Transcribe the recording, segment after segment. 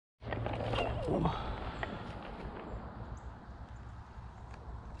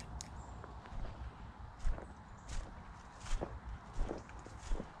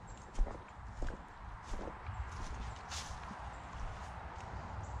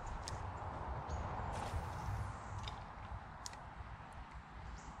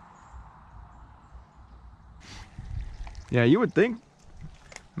Yeah, you would think,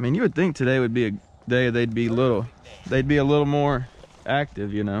 I mean, you would think today would be a day they'd be a little more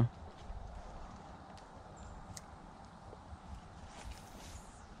active, you know.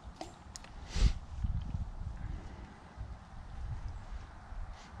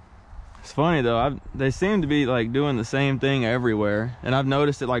 It's funny though, they seem to be like doing the same thing everywhere, and I've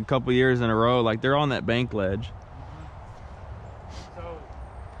noticed it like a couple years in a row, like they're on that bank ledge. So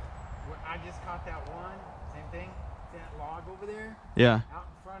I just caught that one, same thing, that log over there. Yeah. Out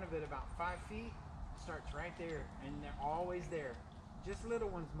in front of it about 5 feet, starts right there, and they're always there. Just little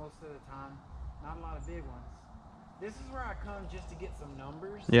ones most of the time, not a lot of big ones. This is where I come just to get some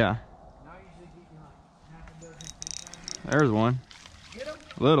numbers. Yeah. And I usually get like half a dozen fish out here. There's one. Get him?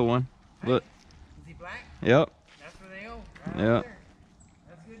 Little one. Hey, Look. is he black? Yep. That's where they go. Right Yep. out there.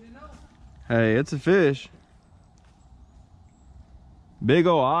 That's good to know. Hey, it's a fish. Big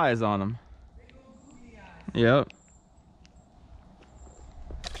old eyes on him. Big old googly eyes. Yep.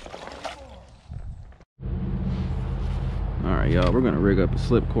 All right, y'all, we're gonna rig up a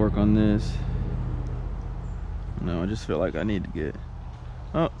slip cork on this. No, I just feel like I need to get,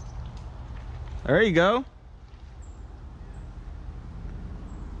 oh, there you go.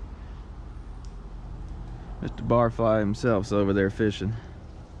 Mr. Barfly himself's over there fishing.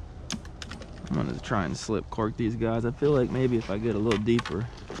 I'm gonna try and slip cork these guys. I feel like maybe if I get a little deeper,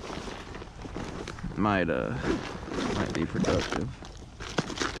 it might be productive.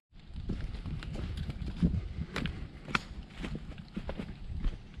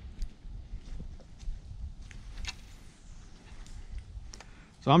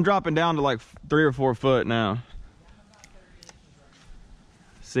 So I'm dropping down to like 3 or 4 foot now.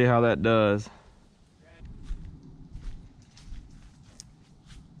 See how that does.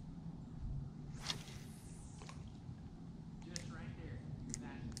 Just right there.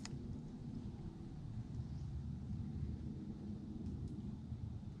 Exactly.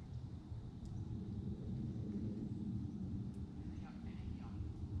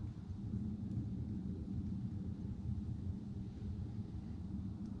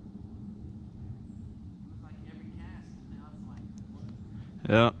 Like every cast now it's like what?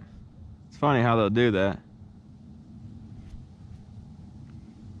 Yep. It's funny how they'll do that.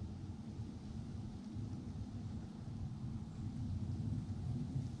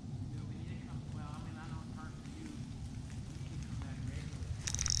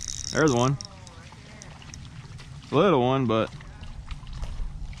 There's one. Little one, but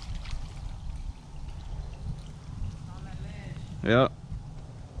yep.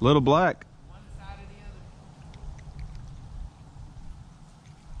 Little black. One side or the other.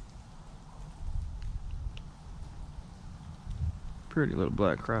 Pretty little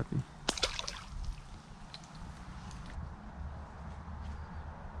black crappie.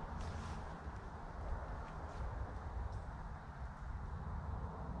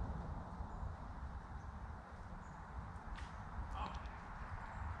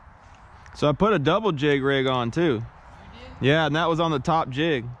 So I put a double jig rig on too. You did? Yeah, and that was on the top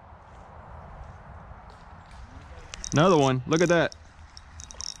jig. Another one. Look at that.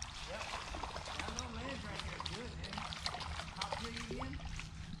 Yep. Got no ledge right there. Good, man. Top jig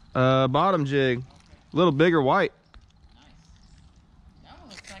again? Bottom jig. Okay. A little bigger white. Nice. That one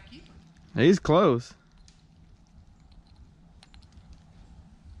looks like keeper. He's close.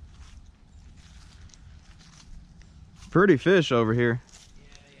 Pretty fish over here. Yeah,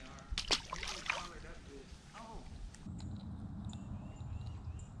 they are. Really colored up good. Oh.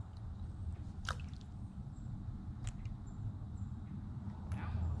 That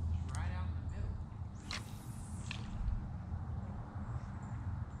one was just right out in the middle.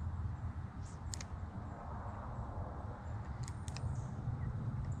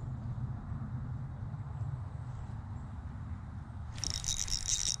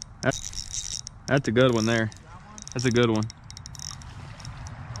 That's a good one there. That's a good one.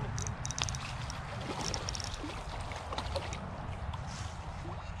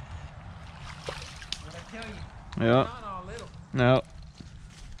 What'd I tell you? Yep. Not all little. No.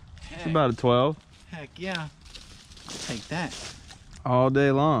 It's about a 12. Heck yeah. Take that. All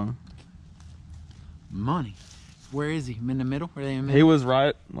day long. Money. Where is he? In the middle? Were they in the middle? He was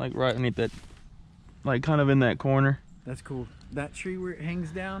right underneath that, like kind of in that corner. That's cool. that tree where it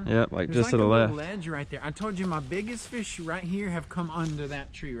hangs down. Yep, like There's just like to the a left. little ledge right there. I told you my biggest fish right here have come under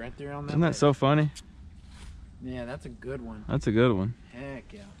that tree right there on that. Isn't that so funny? Yeah, that's a good one. That's a good one.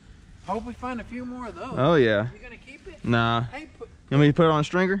 Heck yeah. Hope we find a few more of those. Oh yeah. You gonna keep it? Nah. Hey, You want me to put it on a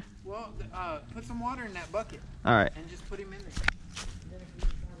stringer? well, put some water in that bucket. All right. And just put him in there. And then if we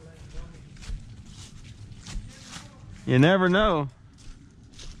just wanna let him go, You never know.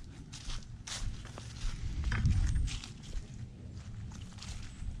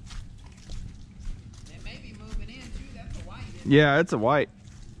 they may be moving in too. That's a white. Yeah, it's a white.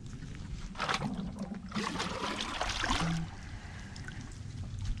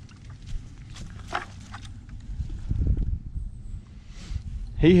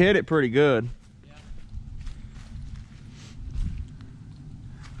 He hit it pretty good. Yeah.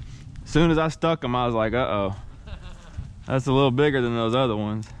 As soon as I stuck him, I was like, uh-oh. That's a little bigger than those other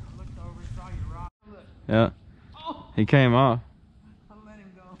ones. I looked over and saw your rock. Look. Yeah. Oh, He came off. I let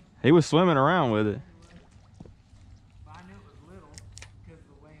him go. He was swimming around with it. But I knew it was little because of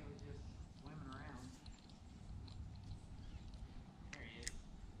the way it was just swimming around. There he is.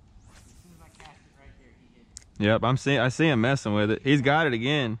 As soon as I cast it right there, he hit it. Yep, I see him messing with it. He's got it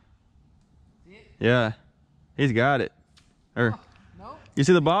again. See it? Yeah. He's got it. Or Nope. you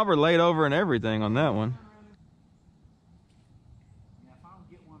see the bobber laid over and everything on that one. Yeah, if I don't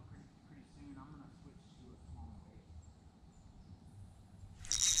get one pretty soon, I'm gonna switch to a small bait.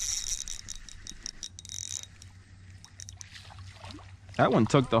 That one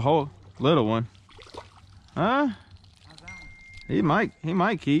took the whole little one. Huh? How's that one? He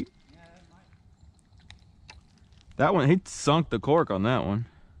might keep. Yeah, that might. That one, he sunk the cork on that one.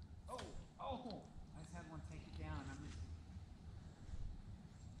 Oh! I just had one take it down and I missed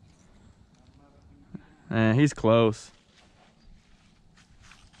it. Man, he's close.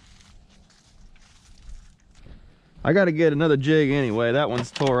 I gotta get another jig anyway. That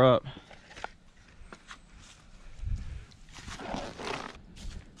one's tore up.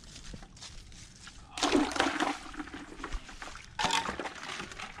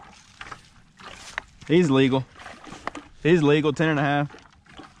 He's legal. He's legal, 10.5.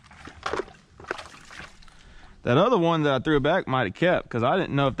 That other one that I threw back might have kept because I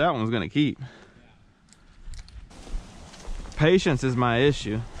didn't know if that one was gonna keep. Patience is my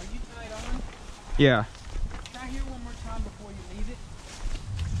issue. Are you tied on? Yeah. Try here one more time before you leave it.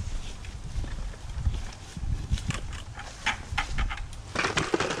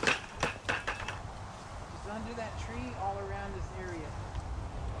 Just under that tree all around this area.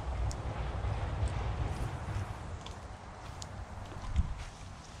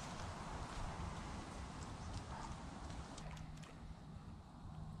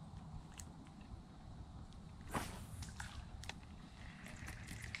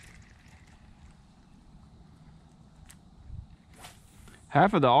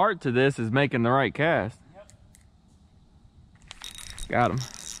 Half of the art to this is making the right cast. Yep. Got him.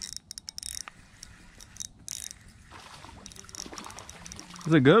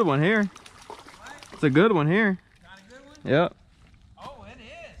 It's a good one here. What? It's a good one here. Got a good one? Yep. Oh, it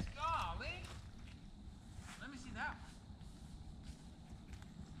is. Golly. Let me see that one.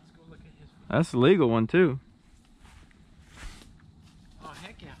 Let's go look at his feet. That's a legal one too. Oh,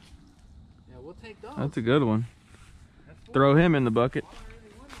 heck yeah. Yeah, we'll take those. That's a good one. That's four. Throw him in the bucket. All I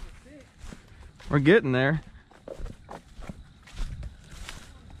really wanted was 6. We're getting there.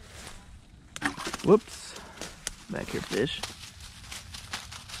 Whoops. Back here, fish.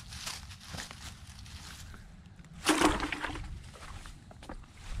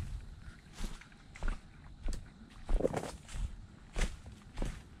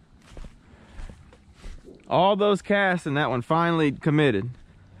 All those casts and that one finally committed.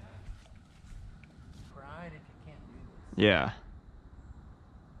 Pride if you can't do this. Yeah.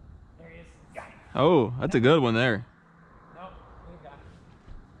 There he is. Got him. Oh, that's a good one there. Nope. We got him.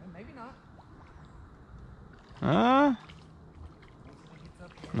 Maybe not. Huh? Once he gets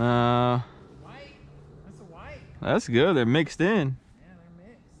up here. No. White. That's a white. That's good. They're mixed in. Yeah, they're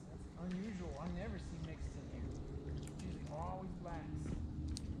mixed. That's unusual. I never see mixed in here. It's usually always blacks.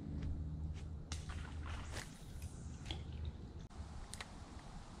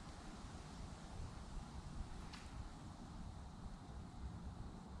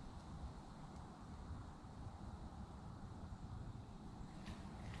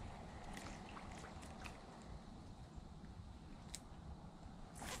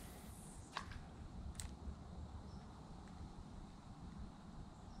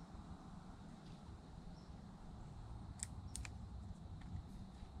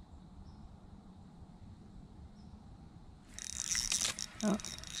 Oh. I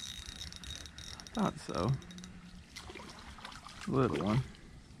thought so. Little one.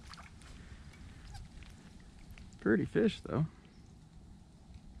 Pretty fish though.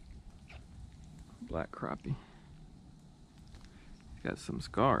 Black crappie. Got some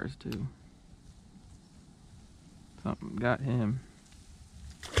scars too. Something got him.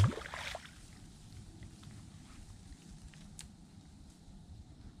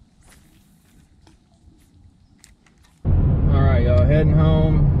 Alright y'all, heading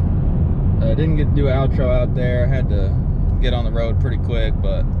home. Didn't get to do an outro out there. I had to get on the road pretty quick,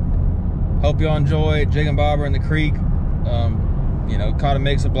 but hope y'all enjoyed jigging bobber in the creek. You know, caught a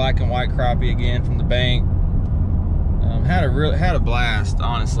mix of black and white crappie again from the bank. Had a blast,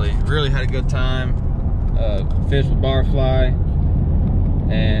 honestly. Really had a good time. Fished with barfly,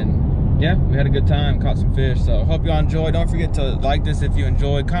 and yeah, we had a good time. Caught some fish. So hope y'all enjoyed. Don't forget to like this if you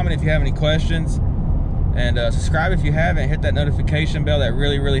enjoyed. Comment if you have any questions, and subscribe if you haven't. Hit that notification bell. That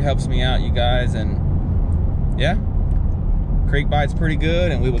really helps me out, you guys. And yeah, creek bite's pretty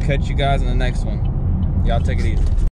good, and we will catch you guys in the next one. Y'all take it easy.